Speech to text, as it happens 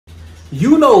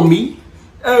You know me,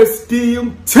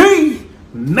 SDMT.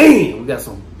 Man, we got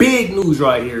some big news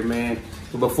right here, man.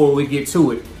 But before we get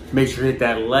to it, make sure to hit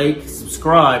that like,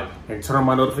 subscribe, and turn on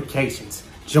my notifications.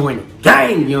 Join the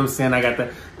gang, you know what I'm saying? I got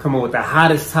to come up with the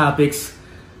hottest topics,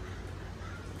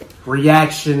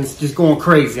 reactions, just going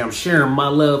crazy. I'm sharing my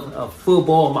love of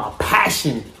football, my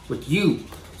passion with you.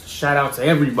 So shout out to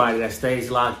everybody that stays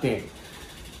locked in.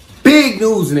 Big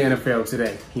news in the NFL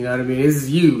today. You know what I mean? This is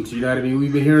huge. You know what I mean?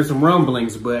 We've been hearing some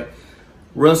rumblings, but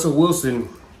Russell Wilson,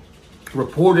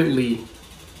 reportedly,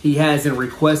 he hasn't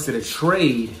requested a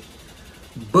trade.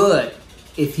 But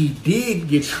if he did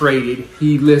get traded,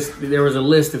 there was a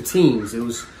list of teams. It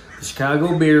was the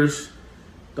Chicago Bears,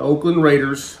 the Oakland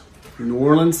Raiders, the New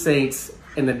Orleans Saints,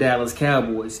 and the Dallas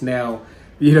Cowboys. Now,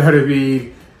 you know what I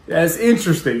mean? That's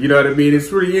interesting. You know what I mean? It's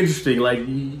pretty interesting. Like,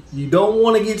 you don't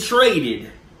want to get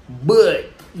traded, but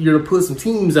you're going to put some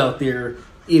teams out there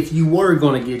if you were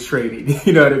going to get traded.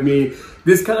 You know what I mean?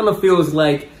 This kind of feels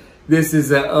like this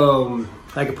is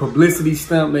like a publicity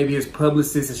stunt. Maybe his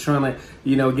publicist is trying to,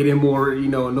 get him more,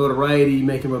 notoriety,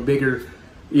 make him a bigger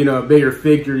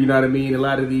figure. You know what I mean? A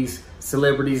lot of these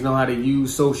celebrities know how to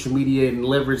use social media and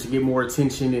leverage to get more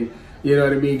attention and, you know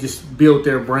what I mean, just build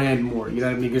their brand more. You know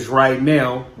what I mean? Because right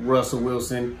now, Russell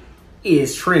Wilson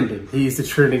is trending. He's the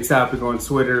trending topic on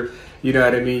Twitter. You know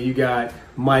what I mean? You got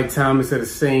Mike Thomas of the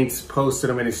Saints posted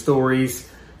him in his stories,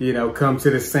 come to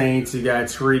the Saints. You got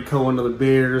Tariq Cohen of the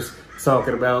Bears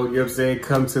talking about, you know what I'm saying,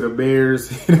 come to the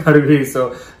Bears. You know what I mean?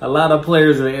 So a lot of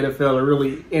players in the NFL are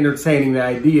really entertaining the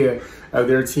idea of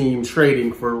their team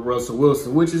trading for Russell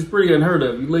Wilson, which is pretty unheard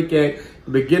of. You look at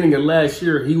the beginning of last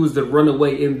year, he was the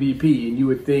runaway MVP, and you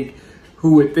would think,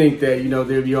 who would think that,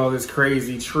 there'd be all this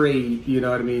crazy trade,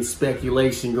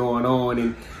 speculation going on,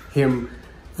 and him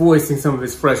voicing some of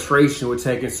his frustration with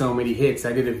taking so many hits.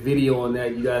 I did a video on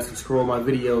that. You guys can scroll my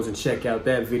videos and check out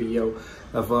that video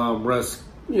of Russ,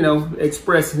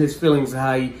 expressing his feelings of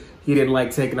how he didn't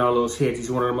like taking all those hits. He's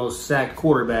one of the most sacked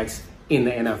quarterbacks in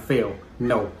the NFL.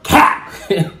 No cap.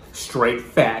 Straight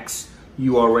facts.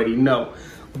 You already know.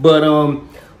 But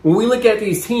when we look at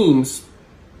these teams,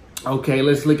 okay,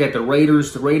 let's look at the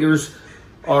Raiders. The Raiders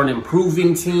are an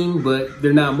improving team, but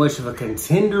they're not much of a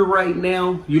contender right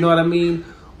now. You know what I mean?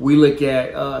 We look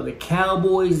at the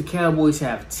Cowboys. The Cowboys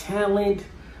have talent,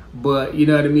 but you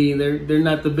know what I mean? They're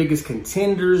not the biggest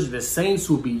contenders. The Saints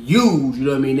will be huge. You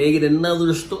know what I mean? They get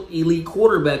another elite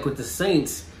quarterback with the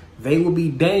Saints. They will be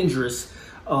dangerous.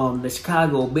 The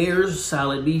Chicago Bears,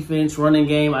 solid defense, running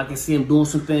game. I can see them doing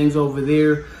some things over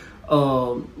there.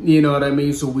 You know what I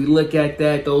mean? So we look at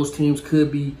that. Those teams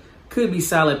could be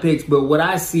solid picks. But what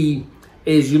I see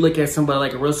is you look at somebody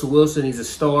like Russell Wilson. He's a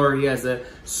star. He has a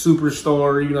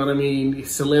superstar, you know what I mean,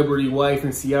 celebrity wife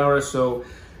and Ciara. So,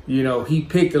 he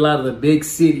picked a lot of the big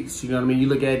cities. You know what I mean? You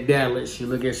look at Dallas. You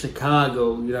look at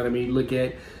Chicago. You know what I mean? You look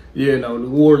at,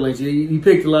 New Orleans. He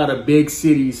picked a lot of big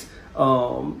cities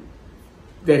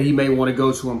that he may want to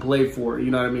go to and play for. You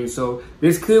know what I mean? So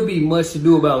this could be much to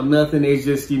do about nothing. It's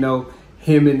just,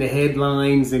 him in the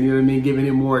headlines and, giving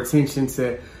him more attention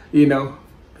to,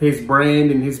 his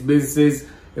brand and his businesses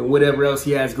and whatever else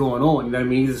he has going on. You know what I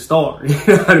mean? He's a star. You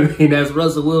know what I mean? That's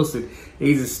Russell Wilson.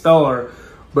 He's a star.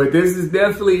 But this is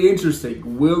definitely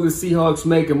interesting. Will the Seahawks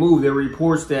make a move? There are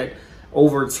reports that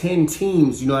over 10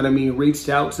 teams, you know what I mean, reached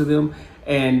out to them.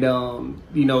 And,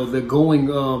 the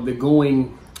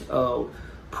going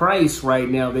price right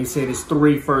now, they said is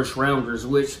 3 first-rounders,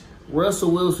 which Russell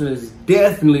Wilson is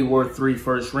definitely worth 3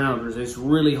 first-rounders. It's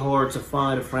really hard to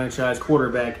find a franchise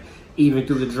quarterback even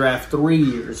through the draft 3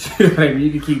 years. You know what I mean?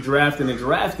 You can keep drafting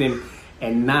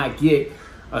and not get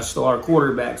a star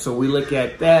quarterback. So we look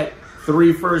at that,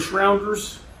 3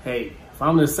 first-rounders. Hey, if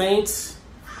I'm the Saints,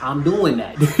 I'm doing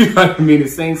that. You know what I mean? The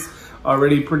Saints are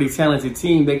already a pretty talented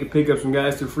team. They could pick up some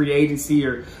guys through free agency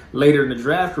or later in the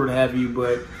draft or what have you.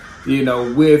 But,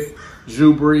 with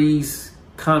Drew Brees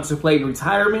contemplating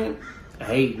retirement,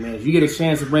 hey, man, if you get a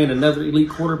chance to bring another elite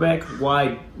quarterback,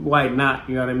 why not?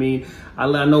 You know what I mean?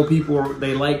 I know people,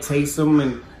 they like Taysom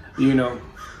and,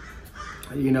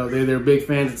 they're big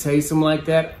fans of Taysom like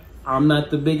that. I'm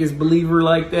not the biggest believer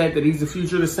like that he's the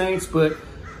future of the Saints, but,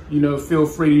 feel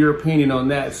free to your opinion on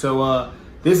that. So,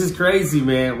 this is crazy,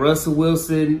 man. Russell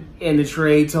Wilson and the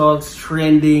trade talks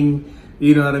trending.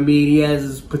 You know what I mean? He has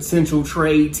his potential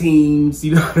trade teams.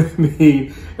 You know what I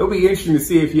mean? It'll be interesting to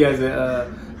see if he has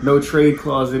a no trade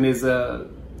clause in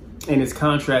his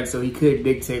contract, so he could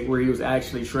dictate where he was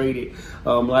actually traded.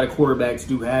 A lot of quarterbacks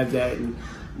do have that, and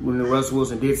when Russell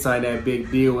Wilson did sign that big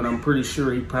deal, and I'm pretty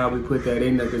sure he probably put that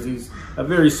in there because he's a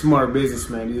very smart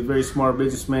businessman. He's a very smart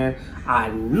businessman. I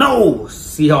know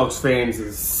Seahawks fans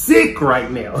is sick right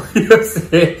now. You know what I'm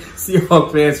saying?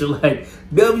 Seahawks fans are like,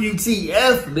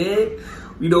 WTF, man.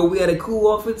 You know, we had a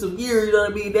cool offensive year, you know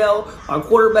what I mean? Now our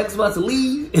quarterback's about to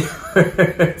leave.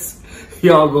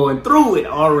 Y'all going through it,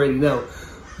 I already know.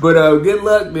 But good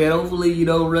luck, man. Hopefully, you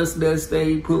know, Russ does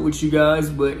stay put with you guys.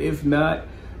 But if not,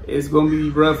 it's going to be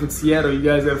rough in Seattle. You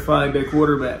guys got to find that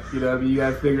quarterback. You know what I mean? You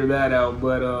got to figure that out.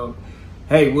 But,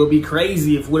 hey, we'll be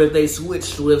crazy what if they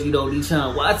switched with, you know,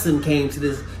 Deshaun Watson came to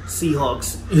the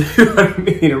Seahawks. You know what I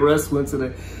mean? And Russ went to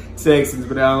the Texans.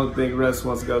 But I don't think Russ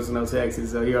wants to go to no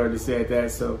Texans. So he already said that.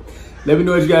 So let me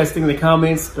know what you guys think in the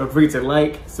comments. Don't forget to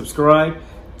like, subscribe,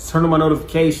 turn on my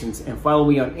notifications, and follow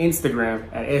me on Instagram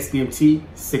at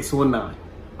SDMT619.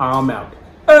 I'm out.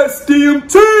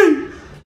 SDMT!